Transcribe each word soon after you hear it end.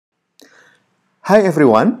Hi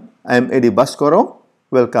everyone, I'm Edy Baskoro.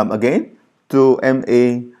 Welcome again to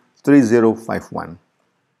MA 3051.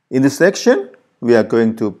 In this section, we are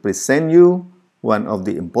going to present you one of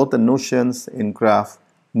the important notions in graph,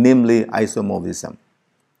 namely isomorphism.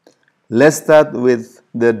 Let's start with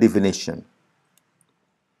the definition.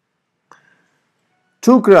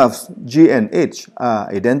 Two graphs G and H are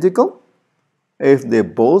identical if they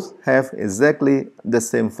both have exactly the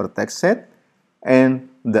same vertex set and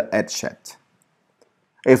the edge set.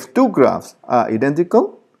 If two graphs are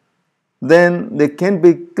identical, then they can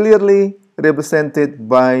be clearly represented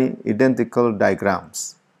by identical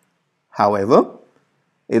diagrams. However,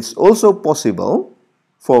 it's also possible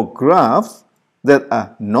for graphs that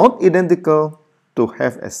are not identical to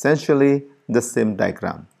have essentially the same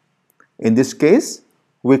diagram. In this case,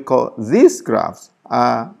 we call these graphs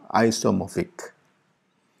are isomorphic.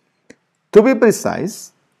 To be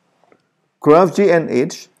precise, graph G and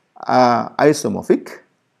H are isomorphic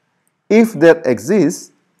if there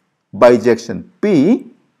exists bijection P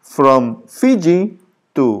from phi G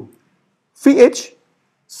to phi H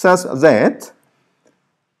such that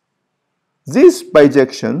this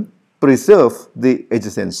bijection preserves the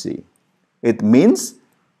adjacency. It means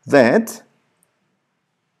that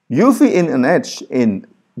U phi in an H in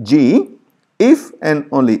G if and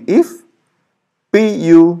only if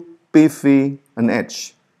PU P phi an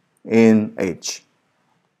H in H.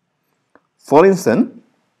 For instance,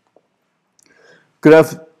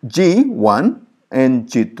 graph G1 and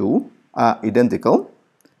G2 are identical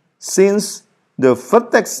since the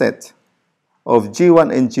vertex set of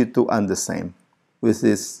G1 and G2 are the same, which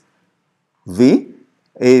is V,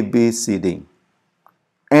 A, B, C, D.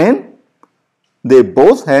 And they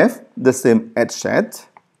both have the same edge set,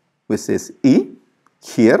 which is E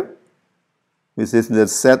here, which is the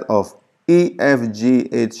set of E, F, G,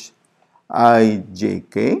 H, I, J,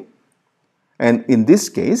 K. And in this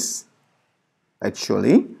case,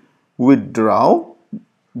 actually, we draw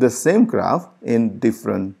the same graph in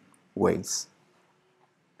different ways.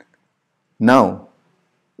 Now,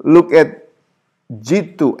 look at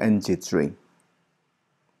G2 and G3.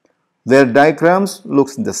 Their diagrams look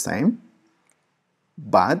the same,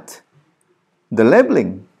 but the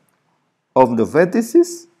labeling of the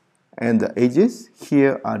vertices and the edges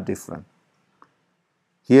here are different.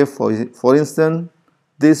 Here, for instance,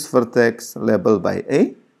 this vertex labeled by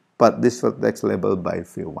A, but this vertex labeled by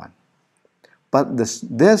phi1. But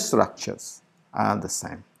their structures are the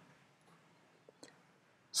same.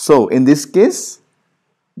 So in this case,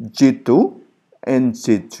 G2 and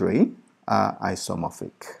G3 are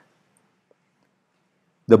isomorphic.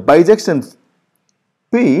 The bijection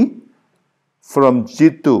P from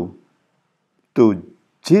G2 to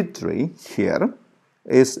G3 here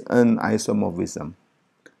is an isomorphism.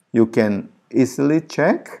 You can easily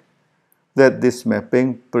check that this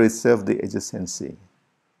mapping preserves the adjacency.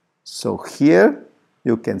 So here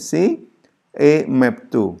you can see A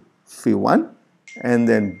mapped to phi1, and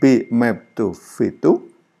then B mapped to phi2,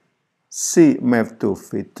 C mapped to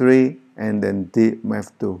phi3, and then D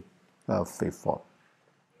mapped to phi4.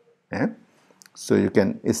 Yeah? So you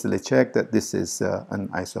can easily check that this is an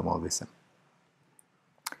isomorphism.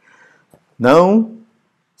 Now,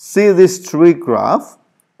 see these three graphs,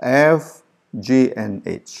 F, G, and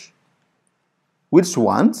H. Which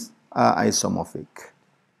ones are isomorphic?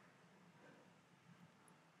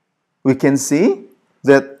 We can see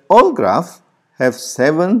that all graphs have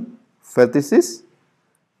 7 vertices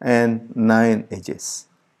and 9 edges.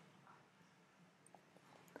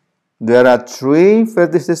 There are 3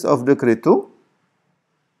 vertices of degree 2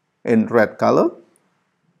 in red color,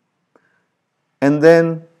 and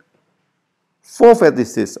then 4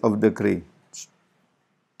 vertices of degree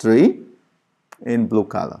 3 in blue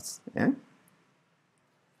colors. Yeah?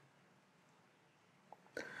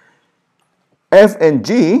 F and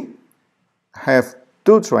G have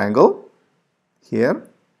 2 triangles here,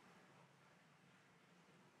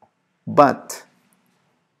 but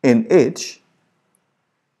in H,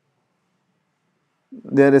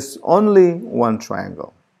 there is only 1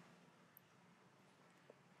 triangle.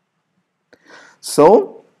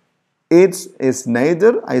 So, H is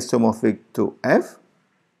neither isomorphic to F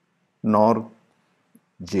nor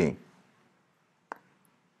G.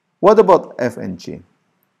 What about F and G?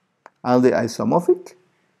 Are they isomorphic?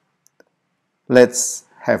 Let's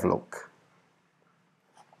have a look.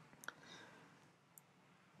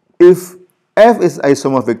 If F is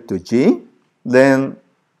isomorphic to G, then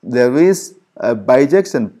there is a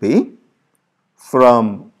bijection P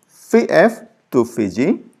from phi F to phi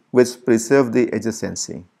G, which preserves the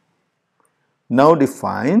adjacency. Now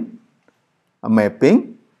define a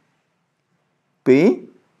mapping P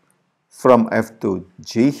from F to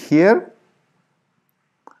G here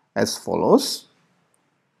as follows.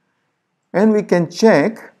 And we can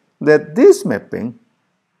check that this mapping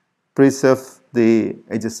preserves the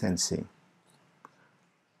adjacency.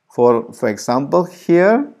 For example,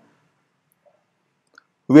 here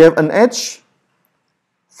we have an edge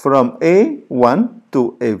from A1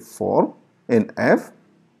 to A4 in F,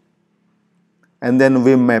 and then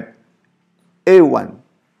we map A1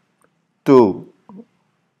 to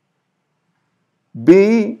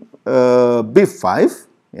B5,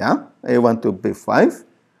 yeah, A1 to B5,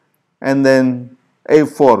 and then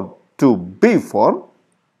A4 to B4.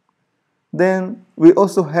 Then we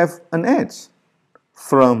also have an edge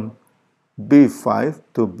from B5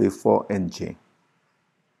 to B4 and G.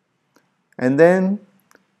 And then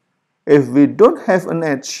if we don't have an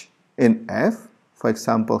edge in F, for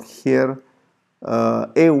example here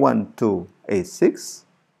A1 to A6,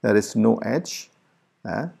 there is no edge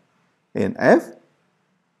in F.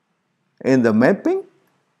 In the mapping,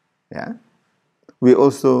 yeah, we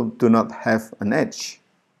also do not have an edge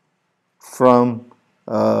from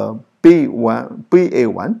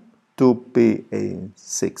PA1 to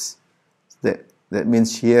PA6. That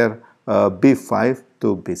means here B5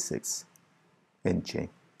 to B6 in J.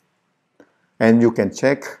 And you can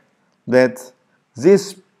check that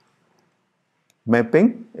this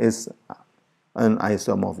mapping is an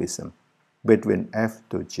isomorphism between F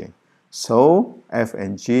to G. So F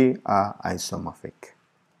and G are isomorphic.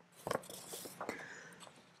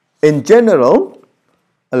 In general,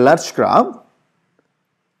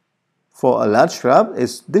 for a large graph,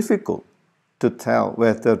 it's difficult to tell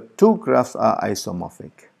whether two graphs are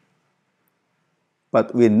isomorphic.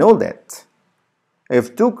 But we know that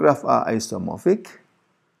if two graphs are isomorphic,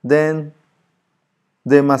 then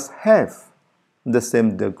they must have the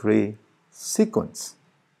same degree sequence.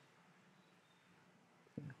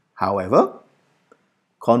 However,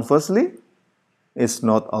 conversely, it's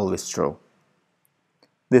not always true.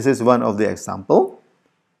 This is one of the examples.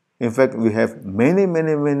 In fact, we have many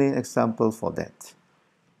examples for that.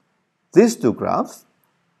 These two graphs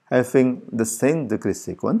having the same degree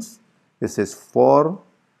sequence. This is 4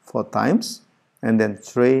 times, and then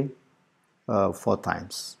 3 4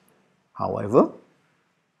 times. However,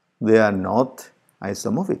 they are not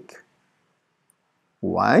isomorphic.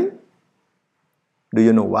 Why? Do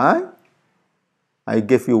you know why? I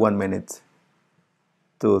give you 1 minute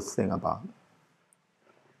to think about.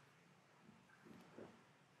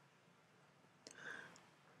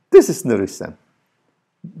 This is the reason.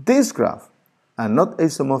 These graphs are not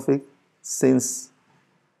isomorphic since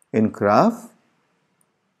in graph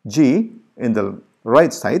G in the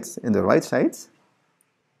right sides,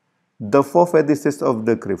 the 4 vertices of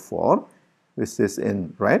degree 4, which is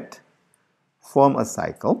in red, form a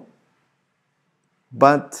cycle.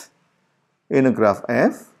 But in a graph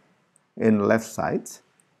F, in left side,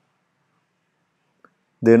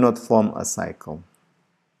 they not form a cycle.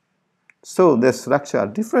 So their structure are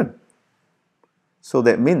different. So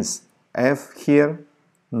that means F here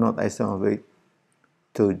not isomorphic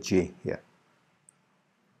to G here.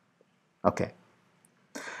 Okay.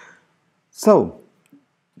 So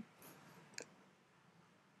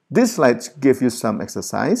this slide give you some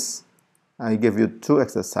exercise. I give you 2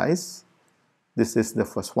 exercises. This is the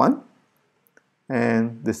first one,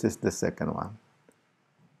 and this is the second one.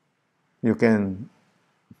 You can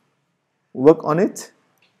work on it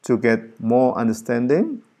to get more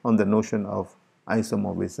understanding on the notion of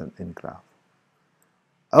isomorphism in graph.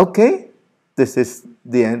 Okay, this is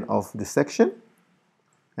the end of this section,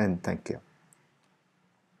 and thank you.